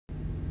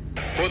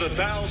for the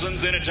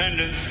thousands in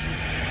attendance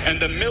and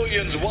the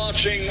millions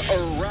watching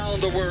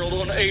around the world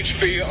on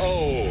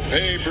HBO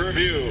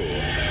pay-per-view.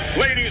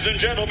 Ladies and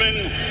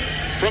gentlemen,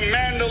 from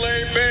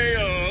Mandalay Bay,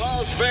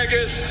 Las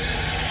Vegas,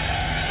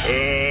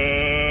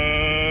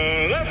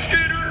 let's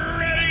get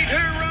ready to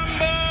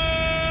rumble!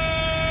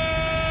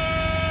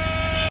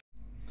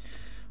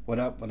 What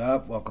up, what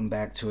up? Welcome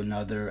back to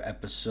another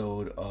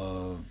episode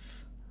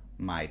of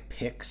my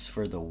picks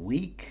for the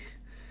week.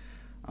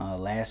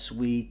 Last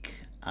week,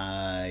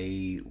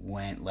 I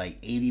went like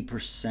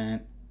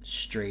 80%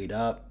 straight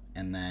up,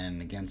 and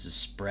then against the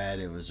spread,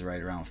 it was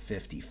right around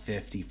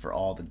 50-50 for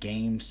all the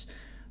games.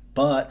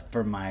 But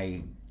for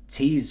my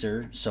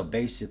teaser, so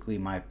basically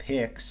my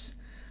picks,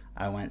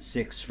 I went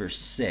 6 for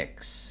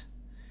 6.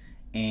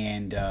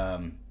 And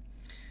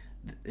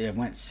it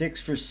went 6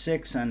 for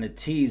 6 on the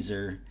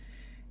teaser,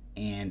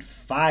 and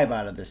 5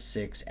 out of the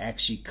 6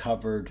 actually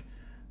covered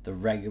the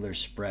regular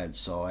spread.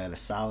 So I had a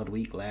solid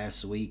week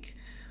last week.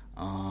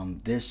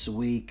 This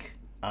week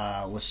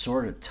was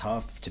sort of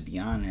tough, to be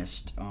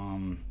honest.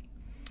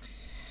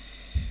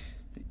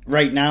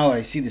 Right now,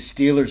 I see the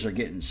Steelers are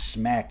getting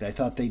smacked. I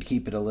thought they'd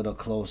keep it a little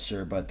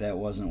closer, but that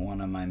wasn't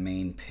one of my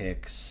main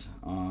picks.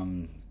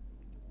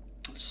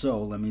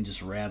 So let me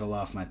just rattle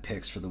off my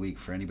picks for the week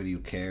for anybody who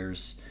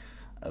cares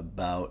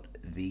about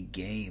the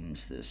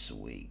games this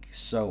week.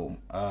 So,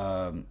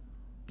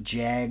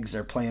 Jags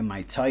are playing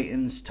my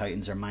Titans.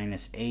 Titans are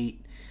 -8.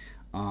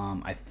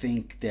 I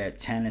think that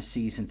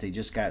Tennessee, since they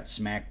just got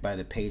smacked by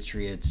the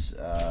Patriots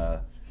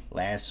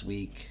last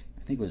week,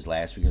 I think it was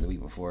last week or the week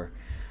before,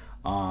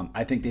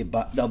 I think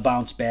they'll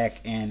bounce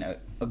back, and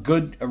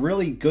a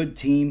really good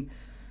team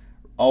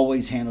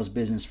always handles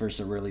business versus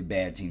a really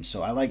bad team.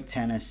 So I like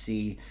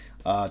Tennessee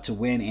to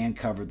win and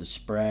cover the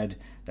spread.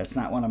 That's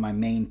not one of my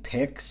main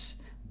picks,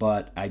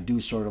 but I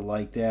do sort of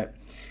like that.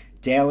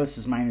 Dallas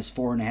is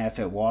 -4.5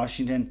 at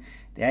Washington.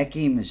 That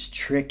game is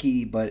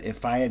tricky, but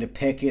if I had to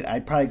pick it,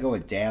 I'd probably go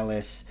with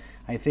Dallas.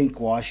 I think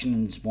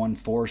Washington's won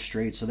 4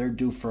 straight, so they're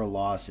due for a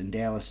loss, and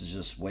Dallas is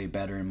just way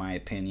better in my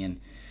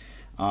opinion.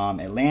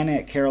 Atlanta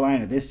at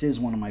Carolina. This is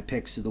one of my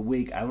picks of the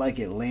week. I like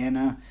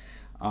Atlanta.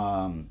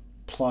 It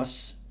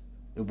was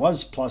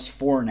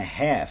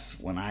 +4.5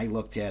 when I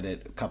looked at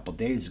it a couple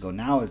days ago.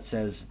 Now it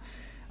says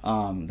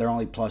they're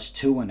only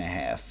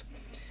 +2.5.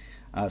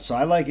 So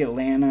I like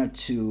Atlanta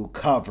to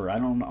cover. I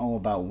don't know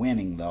about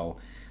winning, though.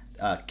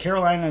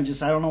 Carolina, I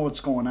don't know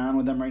what's going on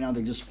with them right now.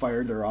 They just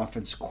fired their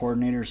offensive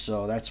coordinator,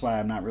 so that's why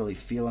I'm not really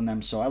feeling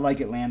them. So I like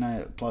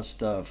Atlanta plus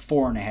the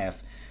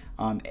 4.5.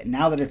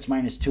 Now that it's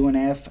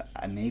 -2.5,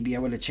 maybe I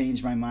would have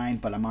changed my mind,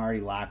 but I'm already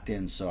locked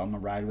in, so I'm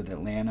going to ride with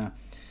Atlanta.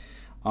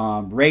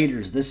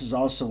 Raiders, this is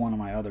also one of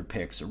my other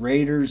picks.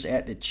 Raiders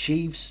at the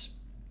Chiefs.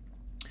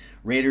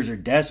 Raiders are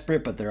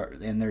desperate, but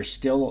they're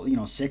still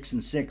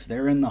 6-6.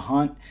 They're in the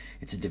hunt.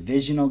 It's a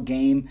divisional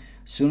game.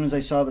 As soon as I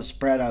saw the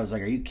spread, I was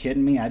like, "Are you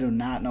kidding me?" I do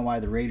not know why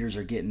the Raiders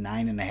are getting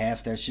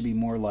 9.5. That should be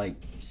more like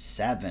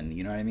 7.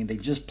 You know what I mean? They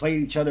just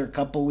played each other a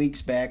couple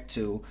weeks back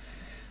too.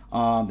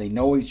 They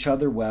know each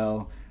other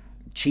well.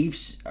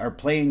 Chiefs are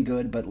playing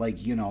good, but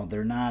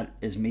they're not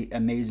as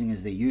amazing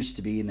as they used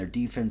to be, and their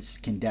defense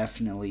can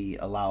definitely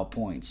allow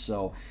points.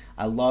 So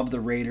I love the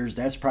Raiders.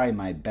 That's probably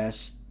my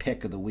best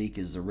pick of the week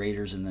is the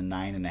Raiders in the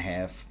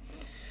 9.5.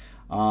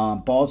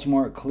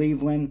 Baltimore at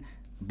Cleveland.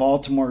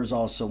 Baltimore is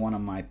also one of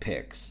my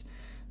picks.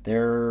 They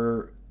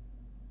were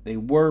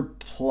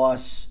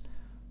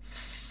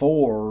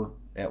 +4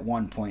 at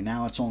one point.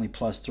 Now it's only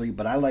 +3,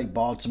 but I like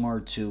Baltimore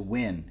to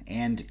win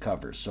and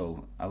cover.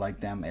 So I like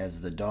them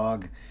as the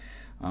dog.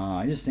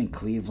 I just think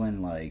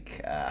Cleveland, I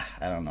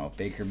don't know,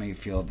 Baker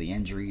Mayfield, the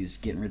injuries,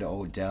 getting rid of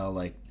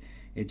Odell,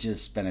 it's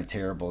just been a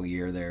terrible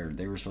year.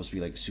 They were supposed to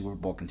be Super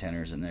Bowl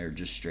contenders, and they're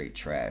just straight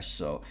trash.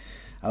 So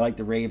I like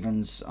the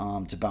Ravens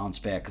to bounce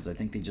back because I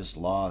think they just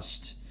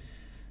lost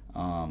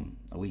a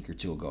week or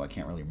two ago. I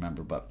can't really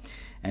remember. But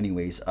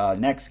anyways,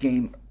 next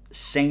game,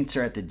 Saints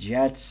are at the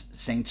Jets.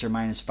 Saints are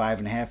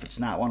 -5.5. It's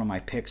not one of my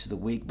picks of the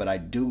week, but I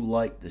do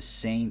like the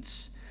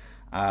Saints.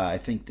 I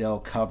think they'll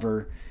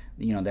cover.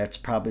 That's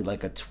probably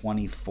like a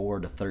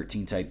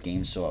 24-13 type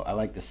game. So I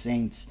like the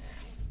Saints.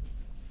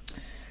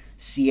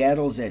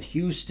 Seattle's at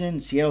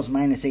Houston. Seattle's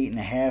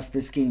 -8.5.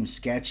 This game's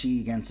sketchy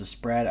against the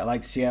spread. I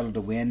like Seattle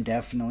to win,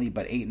 definitely,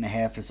 but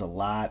 8.5 is a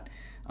lot.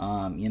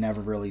 You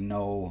never really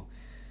know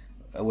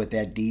with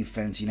that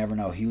defense. You never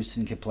know.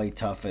 Houston can play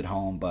tough at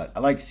home, but I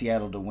like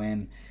Seattle to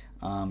win.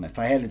 If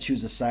I had to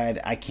choose a side,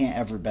 I can't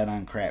ever bet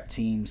on crap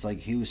teams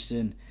like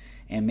Houston.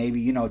 And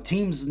maybe,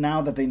 teams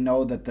now that they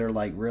know that they're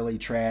really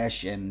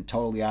trash and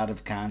totally out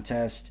of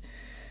contest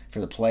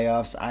for the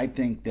playoffs, I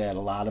think that a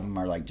lot of them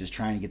are just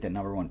trying to get that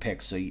number 1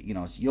 pick. So,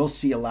 you'll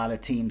see a lot of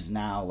teams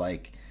now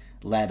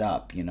let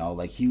up,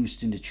 like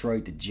Houston,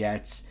 Detroit, the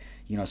Jets.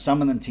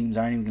 Some of them teams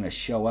aren't even going to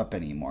show up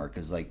anymore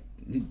because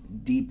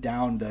deep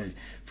down the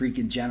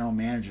freaking general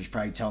manager's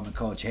probably telling the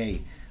coach,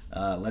 hey,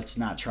 let's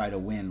not try to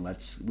win.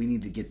 We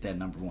need to get that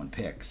number 1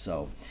 pick.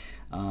 So,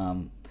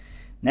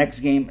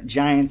 next game,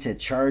 Giants at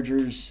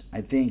Chargers.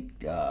 I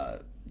think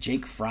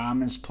Jake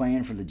Fromm is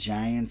playing for the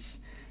Giants.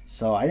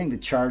 So I think the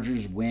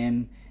Chargers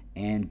win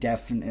and I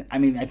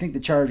think the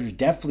Chargers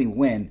definitely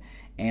win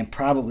and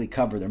probably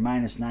cover. They're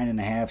minus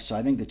 9.5, so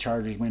I think the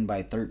Chargers win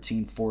by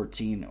 13,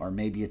 14, or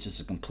maybe it's just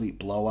a complete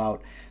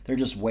blowout. They're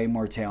just way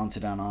more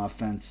talented on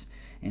offense,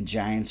 and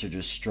Giants are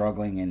just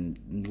struggling,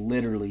 and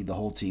literally the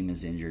whole team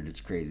is injured.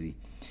 It's crazy.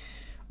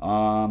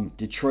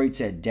 Detroit's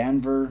at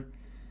Denver.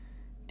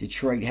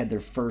 Detroit had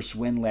their first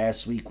win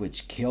last week,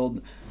 which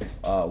killed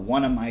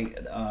one of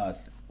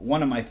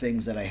my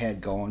things that I had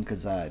going,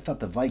 because I thought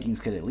the Vikings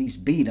could at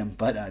least beat them,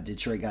 but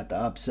Detroit got the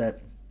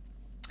upset.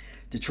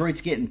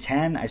 Detroit's getting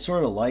 10. I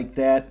sort of like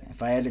that.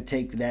 If I had to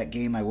take that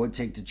game, I would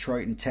take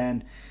Detroit in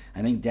 10.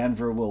 I think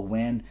Denver will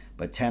win,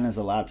 but 10 is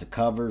a lot to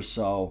cover,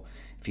 so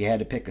if you had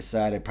to pick a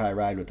side, I'd probably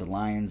ride with the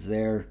Lions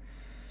there.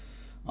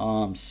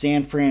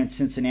 San Fran and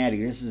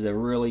Cincinnati. This is a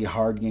really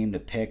hard game to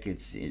pick.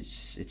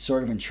 It's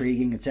sort of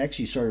intriguing. It's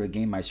actually sort of a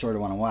game I sort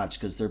of want to watch,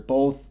 because they're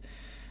both,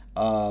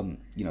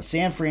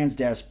 San Fran's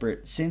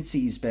desperate.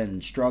 Cincy's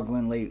been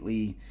struggling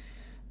lately.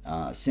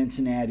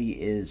 Cincinnati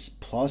is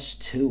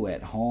 +2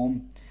 at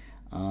home.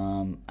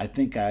 I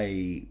think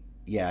I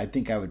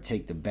would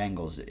take the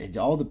Bengals. It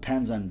all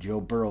depends on Joe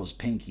Burrow's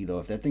pinky, though.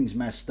 If that thing's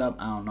messed up,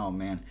 I don't know,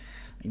 man.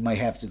 You might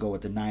have to go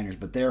with the Niners,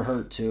 but they're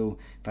hurt too.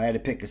 If I had to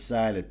pick a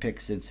side, I'd pick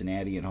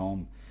Cincinnati at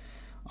home.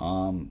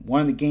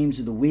 One of the games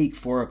of the week,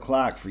 4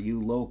 o'clock, for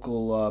you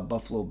local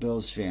Buffalo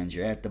Bills fans.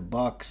 You're at the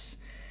Bucks.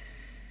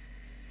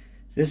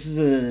 This is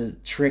a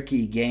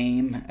tricky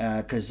game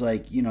because,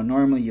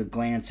 normally you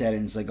glance at it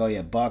and it's like, oh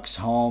yeah, Bucks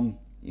home.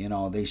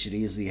 They should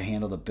easily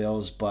handle the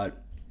Bills,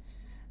 but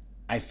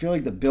I feel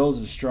like the Bills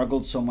have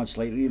struggled so much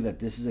lately that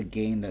this is a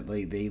game that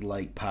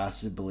they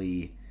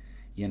possibly,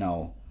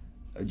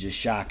 just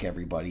shock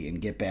everybody and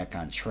get back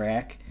on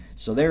track.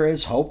 So there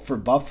is hope for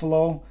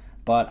Buffalo,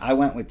 but I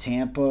went with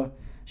Tampa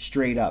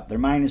straight up. They're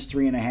minus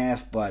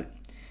 3.5, but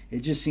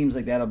it just seems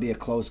like that'll be a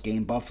close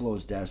game.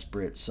 Buffalo's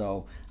desperate,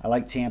 so I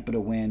like Tampa to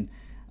win.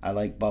 I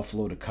like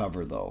Buffalo to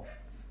cover, though.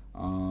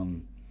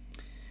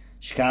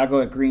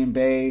 Chicago at Green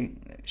Bay.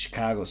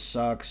 Chicago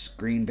sucks.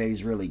 Green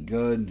Bay's really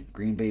good.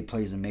 Green Bay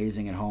plays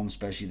amazing at home,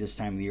 especially this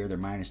time of the year. They're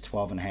minus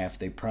 12.5.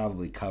 They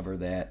probably cover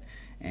that,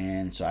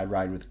 and so I'd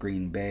ride with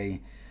Green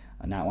Bay.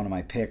 Not one of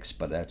my picks,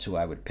 but that's who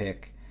I would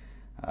pick.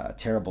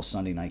 Terrible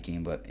Sunday night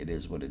game, but it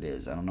is what it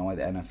is. I don't know why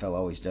the NFL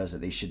always does it.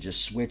 They should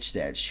just switch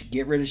that.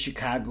 Get rid of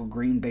Chicago,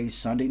 Green Bay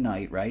Sunday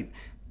night, right?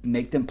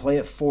 Make them play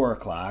at 4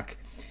 o'clock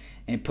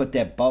and put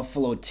that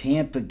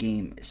Buffalo-Tampa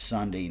game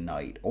Sunday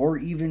night, or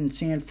even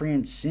San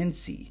Fran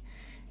Cincy.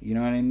 You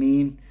know what I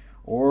mean?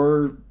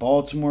 Or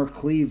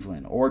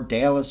Baltimore-Cleveland, or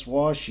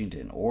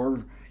Dallas-Washington,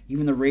 or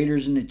even the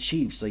Raiders and the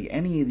Chiefs. Like,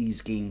 any of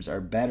these games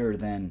are better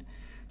than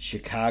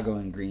Chicago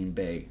and Green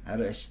Bay.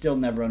 I still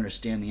never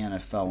understand the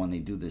NFL when they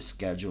do this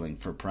scheduling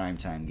for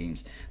primetime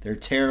games. They're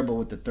terrible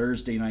with the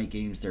Thursday night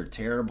games. They're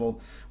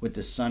terrible with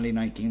the Sunday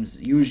night games.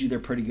 Usually they're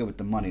pretty good with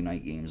the Monday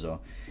night games,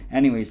 though.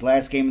 Anyways,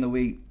 last game of the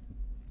week,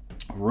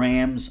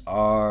 Rams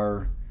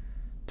are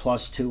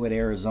 +2 at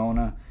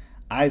Arizona.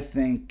 I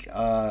think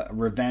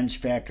revenge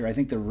factor. I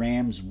think the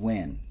Rams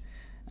win.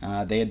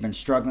 They had been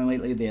struggling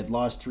lately. They had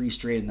lost 3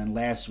 straight, and then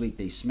last week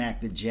they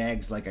smacked the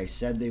Jags like I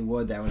said they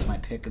would. That was my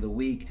pick of the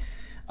week.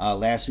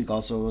 Last week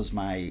also was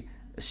my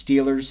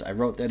Steelers. I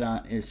wrote that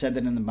on. I said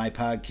that in my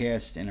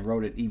podcast, and I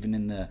wrote it even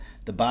in the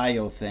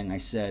bio thing. I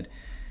said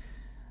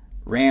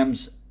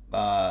Rams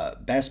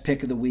best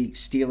pick of the week.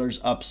 Steelers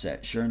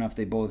upset. Sure enough,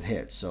 they both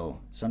hit. So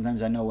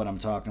sometimes I know what I'm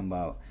talking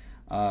about.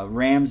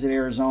 Rams at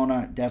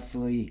Arizona,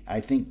 definitely.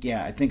 I think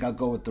I'll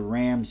go with the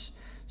Rams.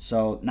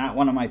 So not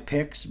one of my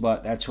picks,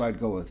 but that's who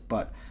I'd go with.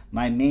 But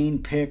my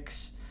main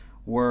picks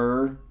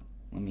were,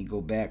 let me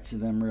go back to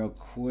them real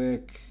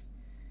quick.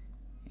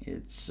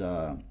 It's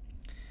the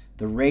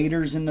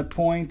Raiders in the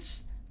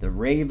points, the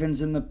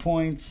Ravens in the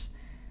points,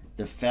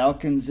 the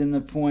Falcons in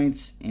the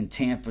points, and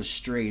Tampa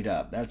straight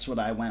up. That's what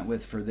I went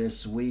with for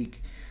this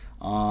week.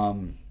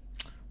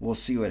 We'll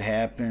see what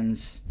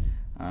happens.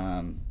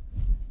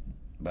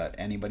 But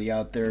anybody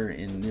out there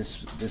in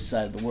this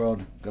side of the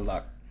world, good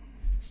luck.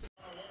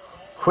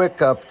 Quick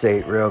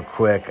update real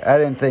quick. I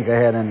didn't think I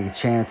had any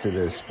chance of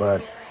this,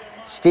 but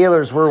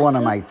Steelers were one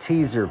of my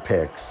teaser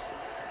picks.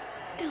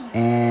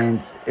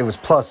 And it was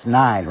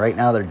 +9. Right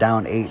now they're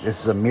down 8.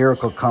 This is a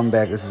miracle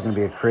comeback. This is going to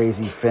be a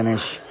crazy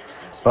finish.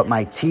 But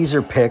my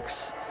teaser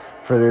picks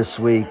for this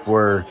week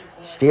were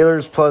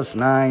Steelers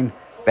 +9,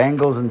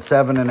 Bengals in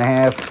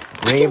 7.5,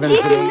 Ravens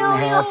at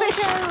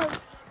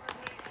 8.5,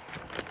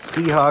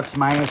 Seahawks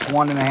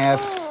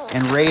 -1.5,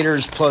 and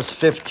Raiders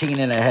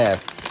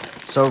 +15.5.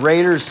 So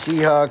Raiders,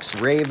 Seahawks,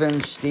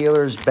 Ravens,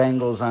 Steelers,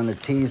 Bengals on the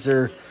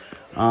teaser.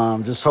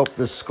 Just hope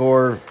the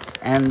score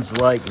ends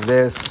like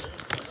this.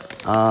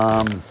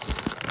 Or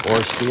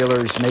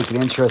Steelers make it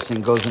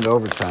interesting, goes into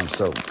overtime.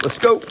 So let's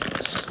go.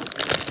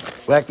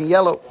 Black and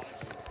yellow.